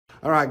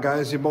Alright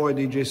guys, your boy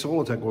DJ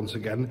Solotek once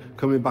again,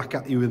 coming back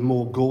at you with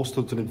more ghost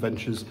hunting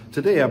adventures.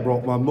 Today I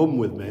brought my mum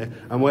with me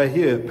and we're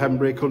here at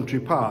Pembrey Country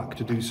Park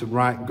to do some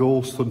right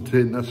ghost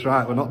hunting. That's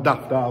right, we're not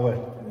daft, are we?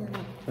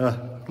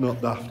 Not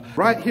daft.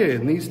 Right here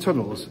in these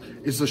tunnels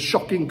is a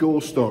shocking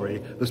ghost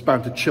story that's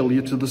bound to chill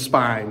you to the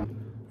spine.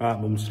 Right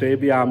mum, stay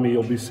behind me,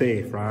 you'll be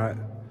safe, right?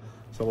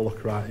 Let's have a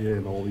look right here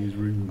in all these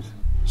rooms.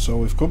 So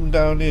we've come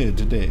down here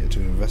today to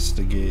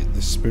investigate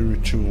this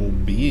spiritual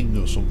being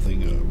or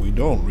something. We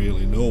don't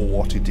really know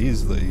what it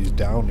is that is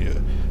down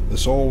here.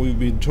 That's all we've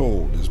been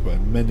told is by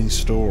many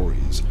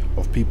stories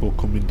of people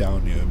coming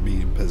down here and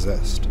being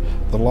possessed.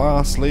 The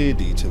last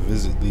lady to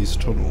visit these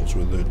tunnels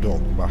with her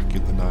dog back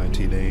in the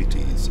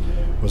 1980s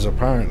was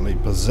apparently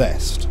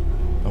possessed,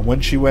 and when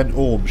she went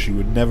home she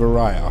would never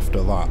write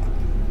after that.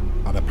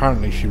 And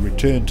apparently she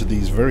returned to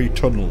these very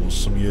tunnels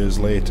some years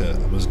later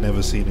and was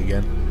never seen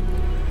again.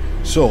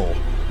 So,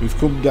 we've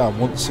come down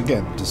once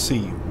again to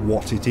see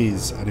what it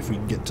is and if we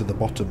can get to the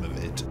bottom of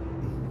it.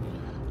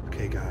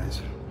 Okay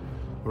guys,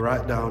 we're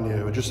right down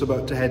here. We're just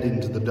about to head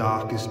into the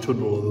darkest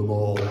tunnel of them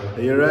all.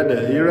 Are you ready?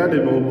 Are you ready,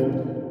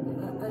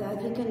 Mum? I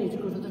think I need to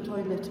go to the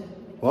toilet.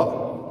 What?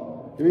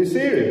 Are you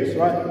serious?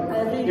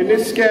 Right? In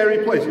this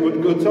scary place you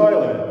wouldn't go to the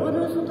toilet? Oh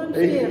no, sometimes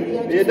scary.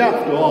 Are you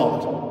daft or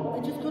what?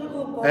 I just gotta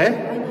go.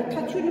 Eh? I'll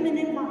catch you in a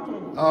minute,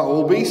 Martin. Oh,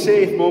 well be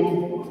safe,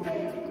 Mum.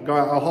 Go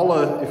out, I'll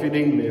holler if you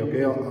need me,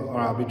 okay?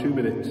 Alright, I'll be 2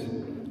 minutes.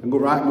 I'm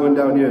going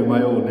down here on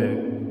my own now.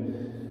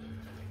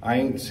 I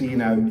ain't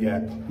seen out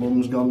yet.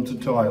 Mum's gone to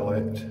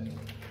toilet.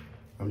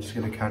 I'm just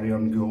going to carry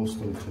on ghost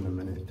hunting a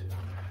minute.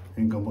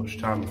 Ain't got much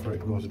time before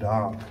it goes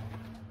dark.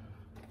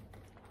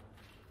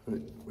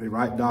 It's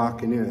right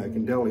dark in here, I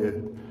can tell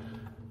you.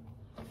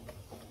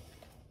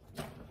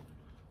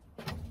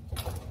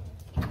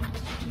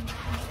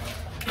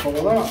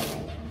 Follow that.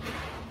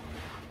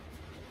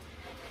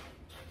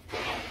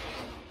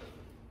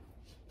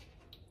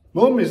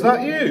 Mum, is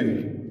that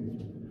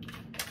you?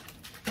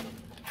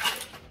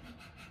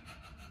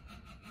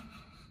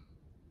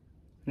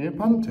 Are you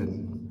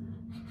panting?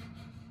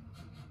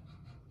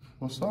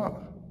 What's that?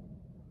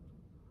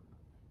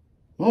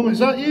 Mum, is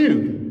that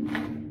you?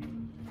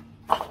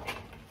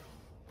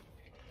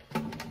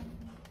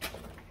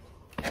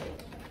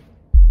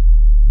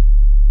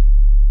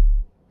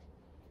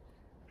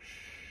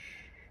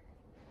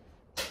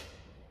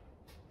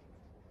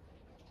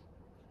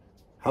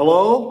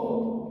 Hello?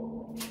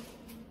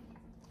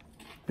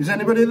 Is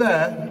anybody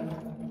there?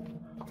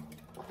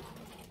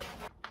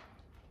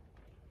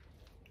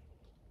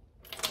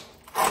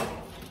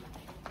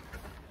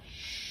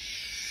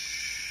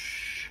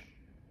 Shh.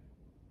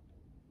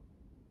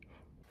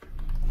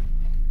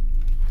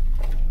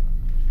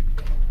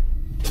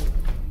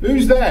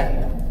 Who's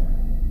there?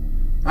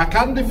 I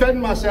can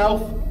defend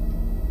myself.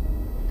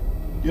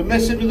 You're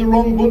messing with the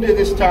wrong buddy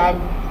this time.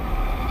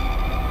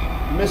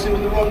 You're messing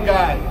with the wrong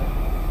guy.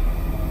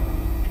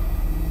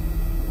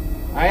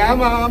 I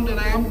am armed and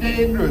I am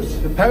dangerous.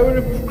 The power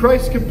of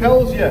Christ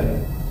compels you.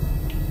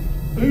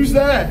 Who's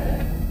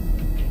there?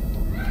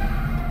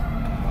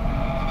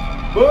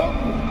 Mum?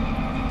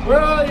 Where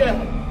are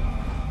you?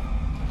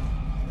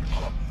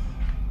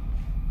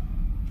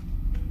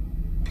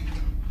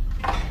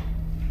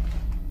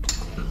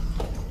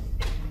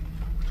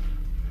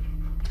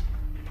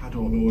 I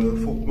don't know where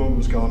the fuck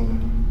Mum's gone.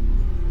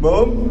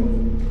 Mum?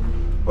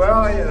 Where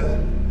are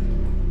you?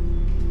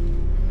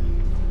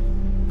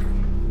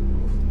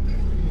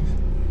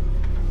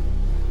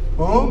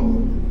 Mum?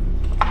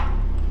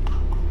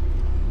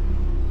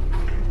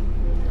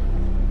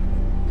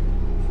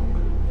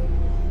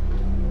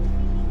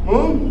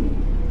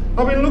 Mum?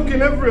 I've been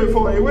looking everywhere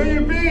for you. Where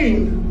you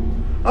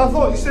been? I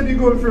thought you said you're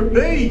going for a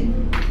pee.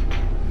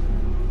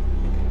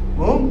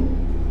 Mum?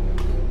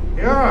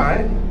 You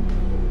alright?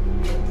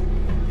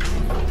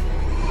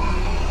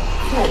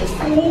 What the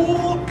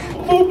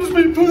fuck? Mum's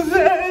been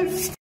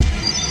possessed!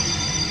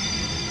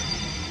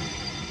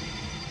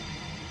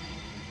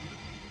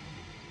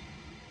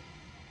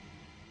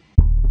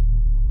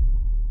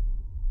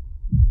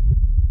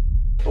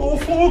 Oh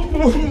fuck,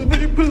 Mum's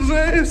been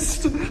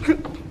possessed!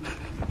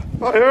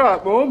 Are you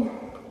alright, Mum?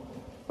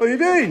 Are you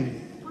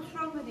doing? What's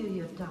wrong with you,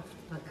 you daft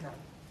bugger?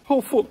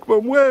 Oh fuck,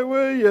 Mum, where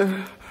were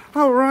you?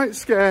 I was right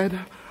scared.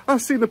 I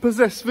seen a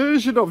possessed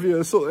version of you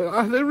or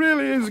something. There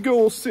really is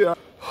ghosts here.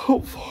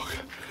 Oh fuck.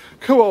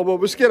 Come on, Mum,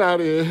 let's get out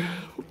of here.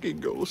 Fucking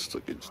ghosts,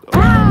 fucking stuff.